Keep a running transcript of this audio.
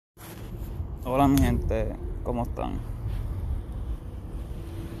Hola mi gente, ¿cómo están?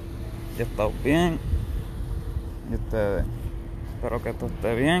 Yo he estado bien y ustedes. Espero que esto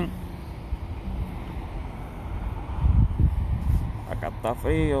esté bien. Acá está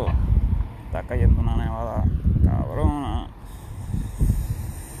frío, está cayendo una nevada cabrona,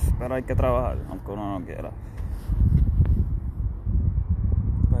 pero hay que trabajar, aunque uno no quiera.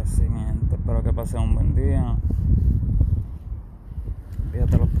 Pues sí mi gente, espero que pasen un buen día.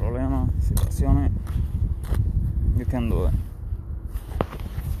 Fíjate los problemas, situaciones, you can do it.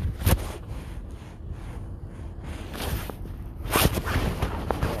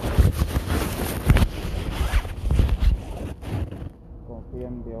 Confía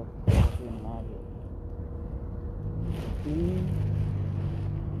en Dios, confía en nadie. Y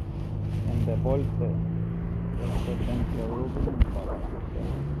en deporte, competencia grupo, para la gente.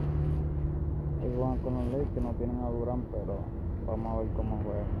 Ellos van con los Lakers que no tienen a Durán, pero vamos a ver cómo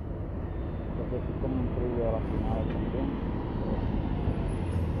juega. Porque es como un preview a la final también.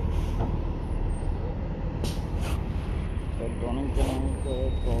 Perdonen que no hice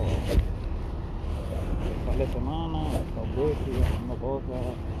esto un par de semanas, estos whisky, haciendo cosas,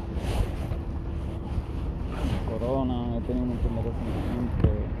 corona, he tenido un montón de cosas en la mente.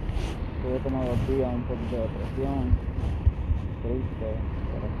 Tuve como 2 días un poquito de depresión, triste,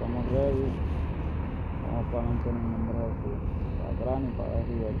 pero estamos ready. Vamos para adelante en el nombre de Jesús, para atrás ni para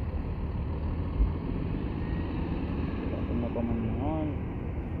arriba. Haciendo comer mejor,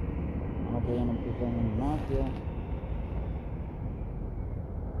 no podía no empezar en el gimnasio.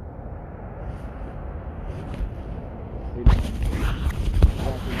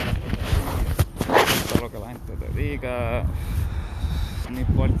 Todo lo que la gente te diga, no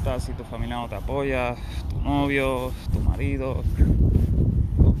importa si tu familia no te apoya, tu novio, tu marido,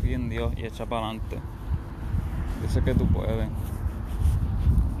 confía en Dios y echa para adelante. Yo sé que tú puedes.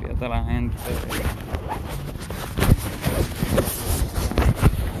 Fíjate a la gente.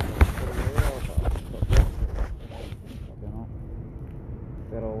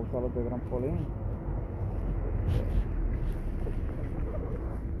 Pero usa los de trampolín.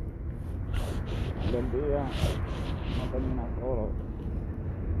 El día no termina solo.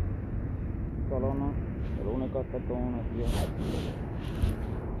 Solo no. El único que está con uno es Dios.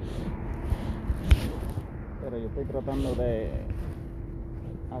 Pero yo estoy tratando de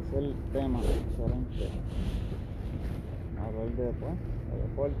hacer temas diferentes. Hablar de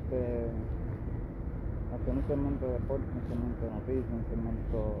deporte, no necesariamente deporte, no necesariamente noticias, no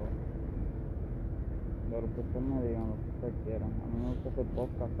necesariamente de lo que ustedes me digan, lo que ustedes quieran. A mí me gusta hacer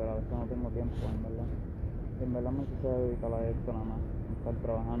podcast, pero a veces no tengo tiempo, en verdad. En verdad me quise dedicar a esto nada más, estar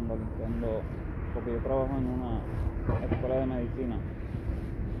trabajando, limpiando, porque yo trabajo en una escuela de medicina,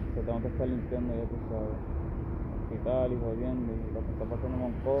 que tengo que estar limpiando, ya tú sabes, hospital y jodiendo, y lo que está pasando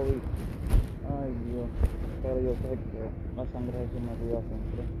con COVID. Ay Dios, pero yo sé que la sangre de Jesús me cuida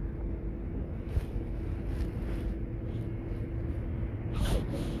siempre.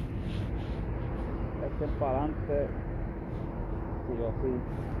 Es que para adelante, sí o sí,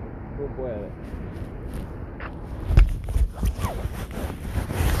 tú puedes.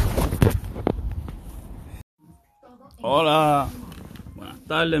 Hola, buenas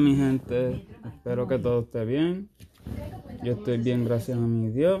tardes mi gente, espero que todo esté bien. Yo estoy bien, gracias a mi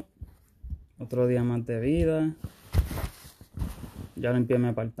Dios. Otro día más de vida. Ya limpié mi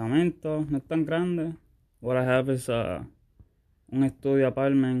apartamento, no es tan grande. What I have is un estudio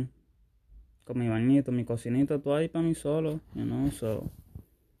apartment con mi bañito, mi cocinito, todo ahí para mí solo, so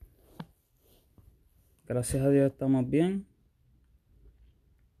gracias a Dios estamos bien.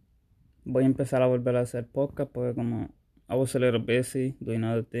 Voy a empezar a volver a hacer podcast porque como I was a little busy doing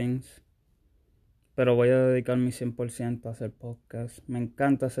other things, pero voy a dedicar mi 100% a hacer podcast. Me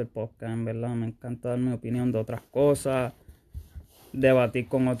encanta hacer podcast, en verdad, me encanta dar mi opinión de otras cosas, debatir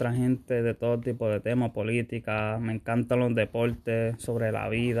con otra gente de todo tipo de temas, política, me encantan los deportes, sobre la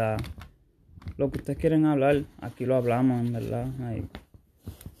vida, lo que ustedes quieren hablar, aquí lo hablamos, en verdad.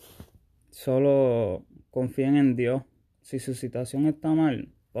 Solo confíen en Dios. Si su situación está mal,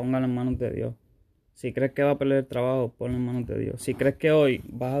 pónganla en manos de Dios. Si crees que va a perder el trabajo, ponlo en manos de Dios. Si crees que hoy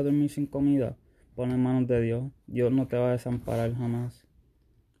vas a dormir sin comida, ponlo en manos de Dios. Dios no te va a desamparar jamás.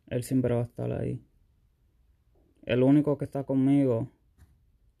 Él siempre va a estar ahí. El único que está conmigo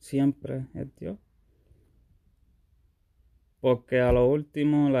siempre es Dios. Porque a lo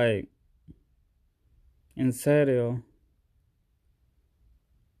último, en serio,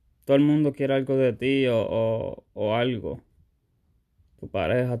 todo el mundo quiere algo de ti o algo. Tu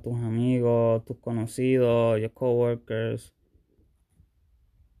pareja, tus amigos, tus conocidos, your coworkers.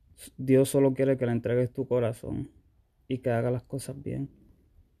 Dios solo quiere que le entregues tu corazón y que hagas las cosas bien.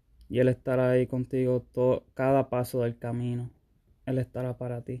 y Él estará ahí contigo cada paso del camino. Él estará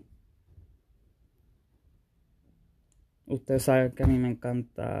para ti. Usted sabe que a mí me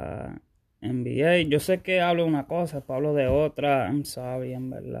encanta NBA. Yo sé que hablo de una cosa, pero hablo de otra. I'm sorry, en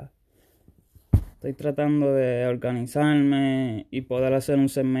verdad. Estoy tratando de organizarme y poder hacer un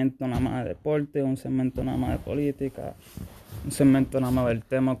segmento nada más de deporte, un segmento nada más de política, un segmento nada más del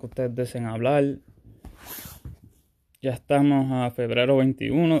tema que ustedes deseen hablar. Ya estamos a febrero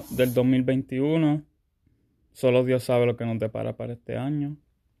 21 del 2021. Solo Dios sabe lo que nos depara para este año.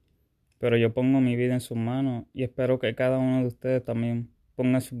 Pero yo pongo mi vida en sus manos y espero que cada uno de ustedes también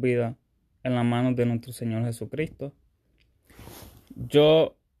ponga su vida en las manos de nuestro Señor Jesucristo.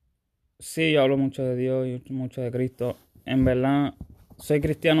 Yo hablo mucho de Dios y mucho de Cristo. En verdad, soy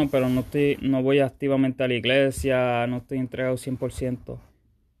cristiano, pero no voy activamente a la iglesia, no estoy entregado 100%.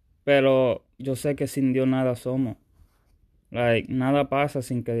 Pero yo sé que sin Dios nada somos. Nada pasa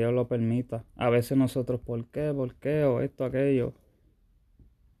sin que Dios lo permita. A veces nosotros, ¿por qué? O esto, aquello.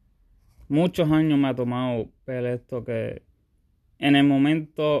 Muchos años me ha tomado ver esto, que en el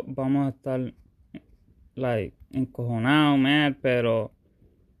momento vamos a estar encojonados, pero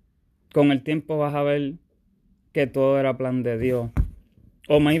con el tiempo vas a ver que todo era plan de Dios.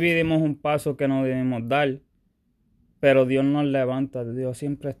 O maybe dimos un paso que no debimos dar, pero Dios nos levanta. Dios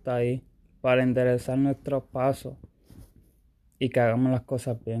siempre está ahí para enderezar nuestros pasos y que hagamos las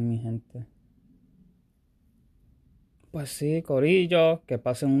cosas bien, mi gente. Pues sí, corillo, que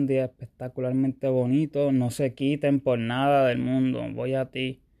pasen un día espectacularmente bonito. No se quiten por nada del mundo. Voy a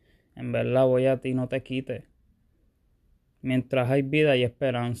ti. En verdad voy a ti, no te quites. Mientras hay vida y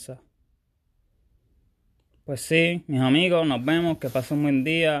esperanza. Pues sí, mis amigos, nos vemos. Que pasen un buen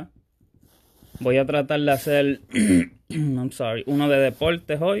día. Voy a tratar de hacer uno de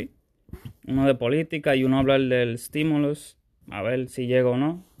deportes hoy, uno de política y uno hablar del stimulus. A ver si llego o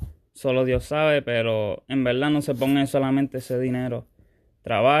no. Solo Dios sabe, pero en verdad no se pongan solamente ese dinero.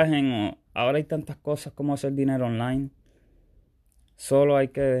 Trabajen ahora hay tantas cosas como hacer dinero online. Solo hay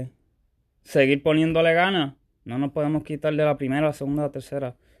que seguir poniéndole ganas. No nos podemos quitar de la primera, la segunda, la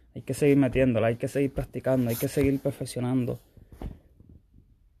tercera. Hay que seguir metiéndola, hay que seguir practicando, hay que seguir perfeccionando.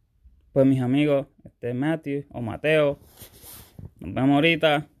 Pues mis amigos, este es Matthew o Mateo. Nos vemos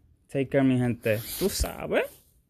ahorita. Take care, mi gente. Tú sabes.